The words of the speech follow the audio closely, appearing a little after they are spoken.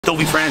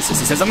Dovi Frances.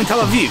 He says, I'm in Tel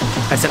Aviv.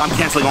 I said, I'm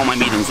canceling all my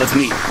meetings. Let's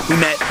meet. We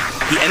met.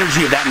 The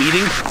energy of that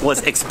meeting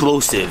was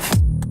explosive.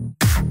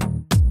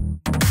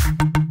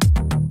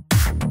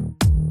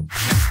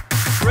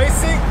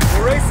 Racing?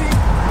 We're racing?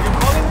 You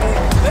calling me?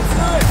 Let's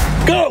do it!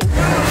 Go!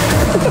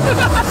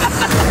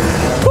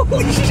 Oh,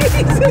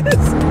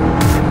 Jesus!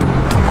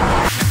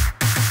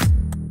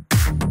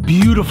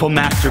 Beautiful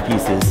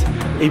masterpieces.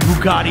 A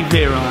Bugatti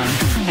Veyron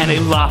and a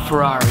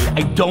LaFerrari.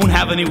 I don't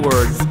have any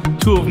words.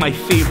 Two of my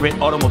favorite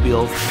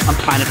automobiles on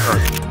planet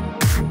Earth.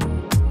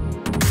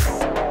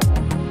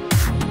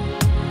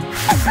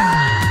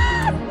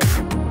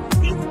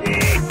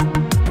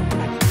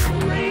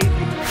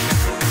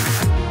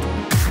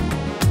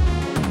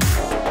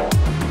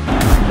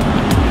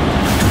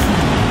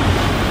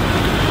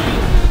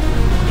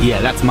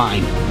 Yeah, that's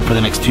mine for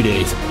the next 2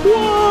 days.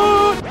 What?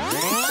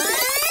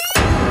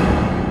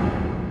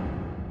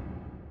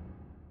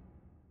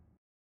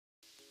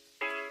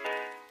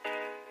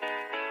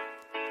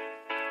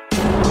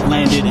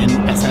 Landed in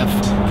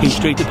SF, came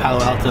straight to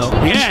Palo Alto.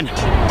 Again,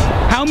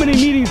 how many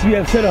meetings do you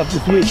have set up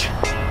this week?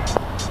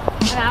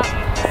 About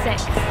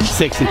 6.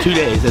 6 in 2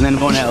 days, and then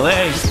going to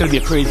LA. It's gonna be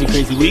a crazy,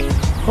 crazy week.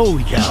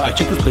 Holy cow, all right,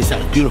 check this place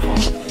out, it's beautiful.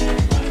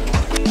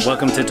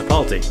 Welcome to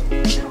Tipalti.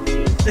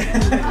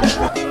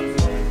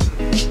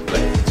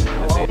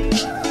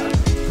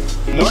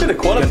 Look at the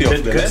quality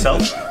of good self.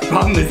 The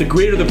problem is the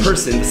greater the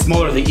person, the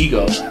smaller the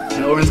ego.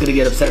 And Oren's gonna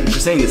get upset at me for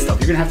saying this stuff.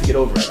 You're gonna have to get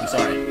over it, I'm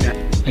sorry.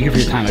 Thank you for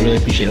your time, I really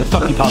appreciate it. Let's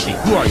talk Tipalti.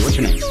 Who are you, what's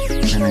your name?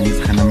 My name is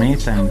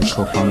Hanamit, I'm the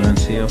co-founder and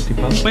CEO of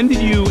Tipalti. When did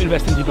you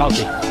invest in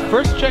Tipalti?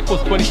 First check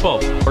was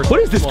 2012. What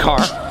is this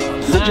car?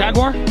 Is this a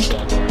Jaguar?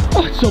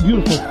 Oh, it's so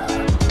beautiful.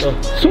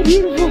 So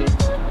beautiful.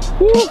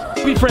 Woo.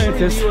 Dovi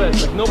Frances.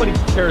 Like, nobody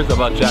cares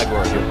about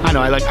Jaguar here. I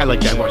know, I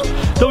like Jaguars.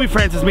 Dovi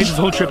Frances made this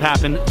whole trip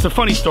happen. It's a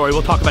funny story,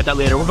 we'll talk about that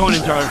later. We're going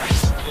into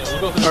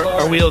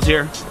our wheels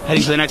here,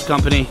 heading to the next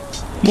company.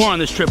 More on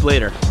this trip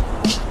later.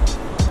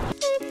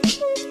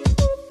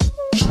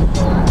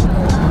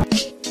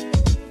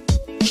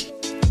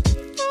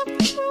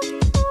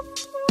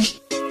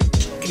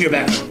 Give me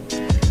your background.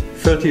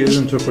 30 years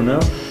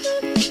entrepreneur.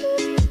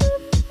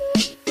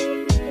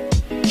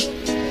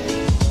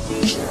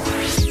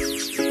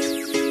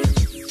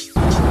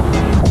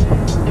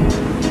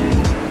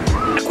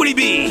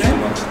 EquityBee.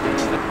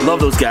 Love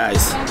those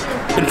guys.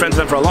 Been friends with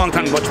them for a long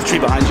time. Watch the tree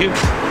behind you.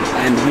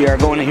 And we are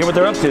going to hear what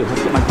they're up to.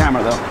 Let's get my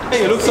camera though.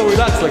 Hey, you look so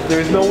relaxed, like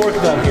there is no work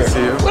done here.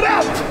 See you. What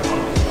up?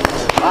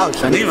 Wow,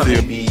 Shanima.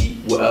 Be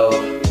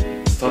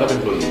startup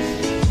employees,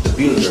 the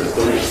builders,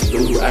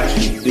 those who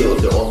actually build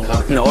their own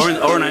company. No,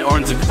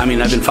 Oren's, I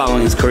mean, I've been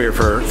following his career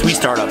for 3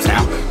 startups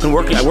now. I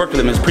worked with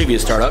him in his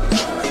previous startup.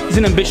 He's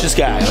an ambitious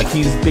guy. Like,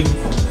 he's big.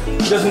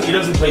 He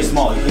doesn't play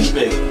small. He plays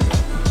big.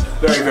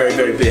 Very, very,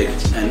 very big.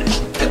 And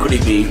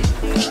EquityBee,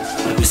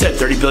 like we said,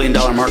 $30 billion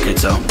market.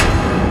 So.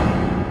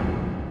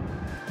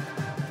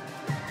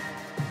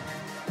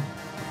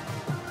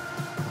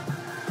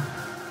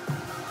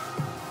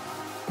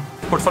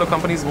 Portfolio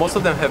companies, most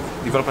of them have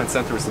development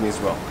centers in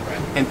Israel. Right.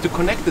 And to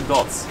connect the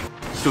dots,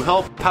 to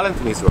help talent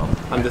in Israel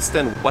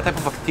understand what type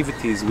of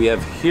activities we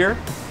have here,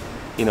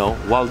 you know,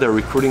 while they're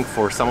recruiting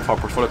for some of our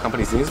portfolio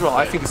companies in Israel,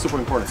 I think is super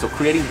important. So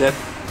creating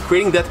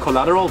that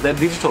collateral, that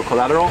digital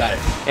collateral,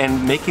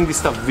 and making this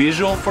stuff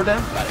visual for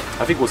them,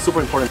 I think was super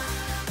important.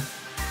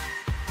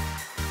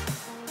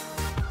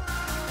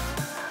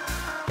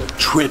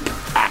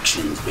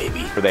 TripActions,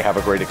 baby. They have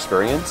a great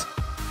experience.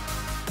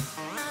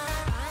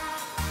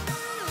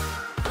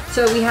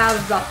 So we have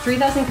about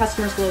 3,000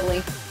 customers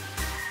globally.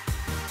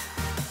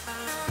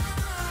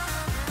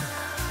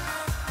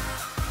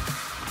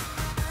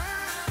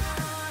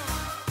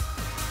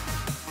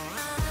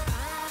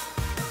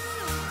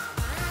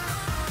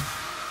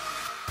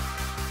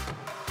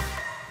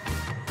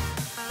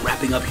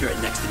 Wrapping up here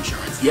at Next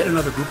Insurance, yet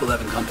another Group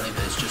 11 company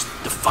that is just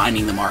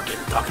defining the market.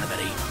 We're talking about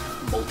a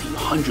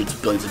multi-hundreds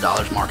of billions of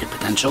dollars market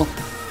potential,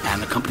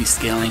 and the company's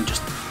scaling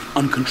just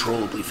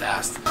uncontrollably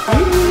fast. It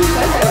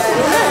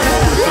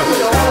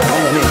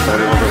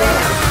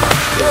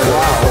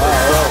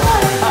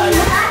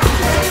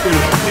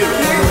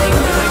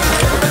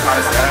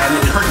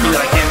hurt me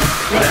that I can't.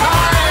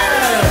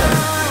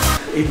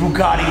 A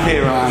Bugatti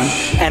Veyron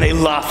and a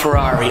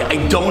LaFerrari. I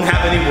don't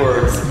have any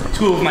words.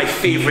 2 of my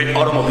favorite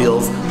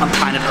automobiles on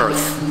planet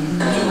Earth.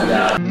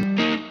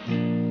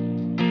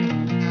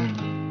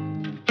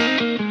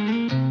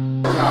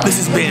 This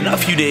has been a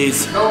few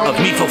days of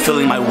me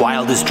fulfilling my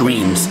wildest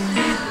dreams,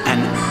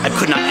 and I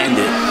could not end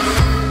it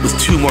with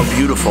 2 more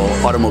beautiful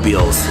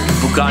automobiles,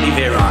 Bugatti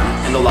Veyron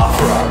and the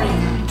LaFerrari,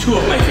 2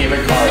 of my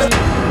favorite cars.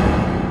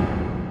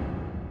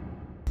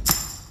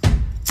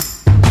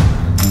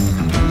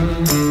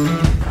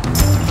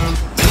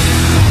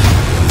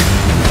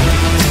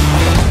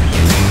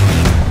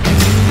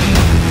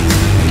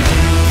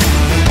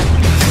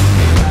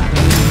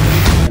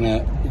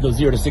 Go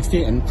 0 to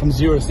 60, and from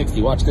 0 to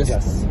 60, watch this.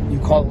 Yes. You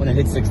call it when it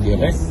hits 60,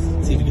 okay?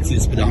 See if you can see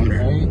the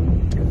speedometer.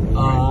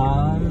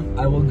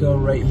 I will go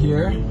right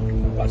here.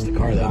 Watch the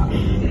car though.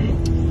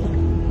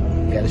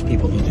 Yeah, there's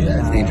people who do that.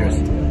 It's dangerous.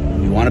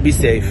 We want to be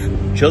safe.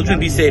 Children,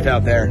 be safe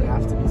out there. You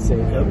have to be safe,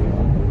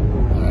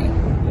 everyone. All right.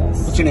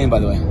 Yes. What's your name, by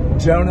the way?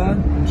 Jonah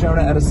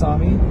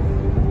Edasami.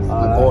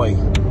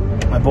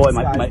 My boy,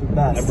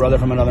 my brother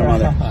from another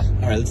mother.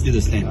 All right, let's do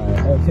this thing.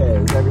 Okay,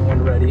 is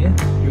everyone ready? Here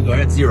we go.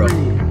 At 0.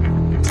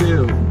 3,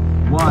 2,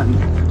 1.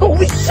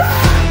 Holy shit!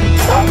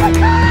 Oh my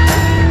God!